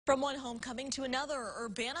From one homecoming to another,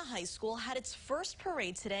 Urbana High School had its first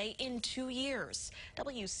parade today in 2 years.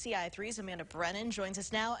 WCI3's Amanda Brennan joins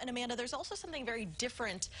us now. And Amanda, there's also something very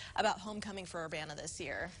different about homecoming for Urbana this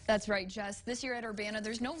year. That's right, Jess. This year at Urbana,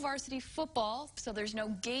 there's no varsity football, so there's no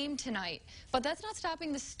game tonight. But that's not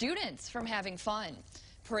stopping the students from having fun.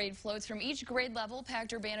 Parade floats from each grade level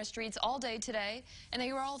packed Urbana streets all day today, and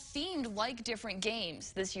they were all themed like different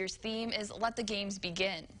games. This year's theme is Let the Games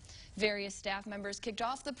Begin. Various staff members kicked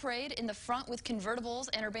off the parade in the front with convertibles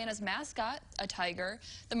and Urbana's mascot, a tiger.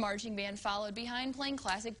 The marching band followed behind playing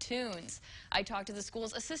classic tunes. I talked to the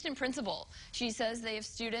school's assistant principal. She says they have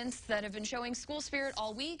students that have been showing school spirit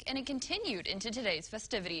all week, and it continued into today's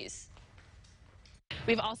festivities.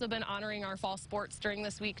 We've also been honoring our fall sports during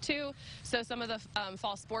this week too, so some of the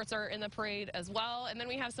fall sports are in the parade as well. And then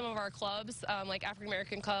we have some of our clubs like African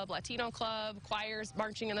American Club, Latino Club, choirs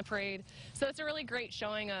marching in the parade. So it's a really great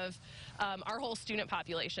showing of our whole student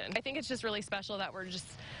population. I think it's just really special that we're just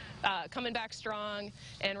coming back strong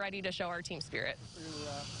and ready to show our team spirit.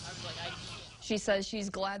 She says she's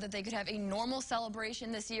glad that they could have a normal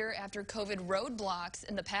celebration this year after COVID roadblocks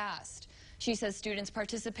in the past. She says students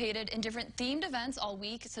participated in different themed events all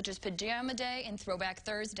week, such as Pajama Day and Throwback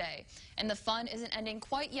Thursday. And the fun isn't ending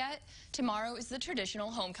quite yet. Tomorrow is the traditional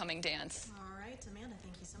homecoming dance. All right, Amanda,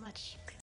 thank you so much.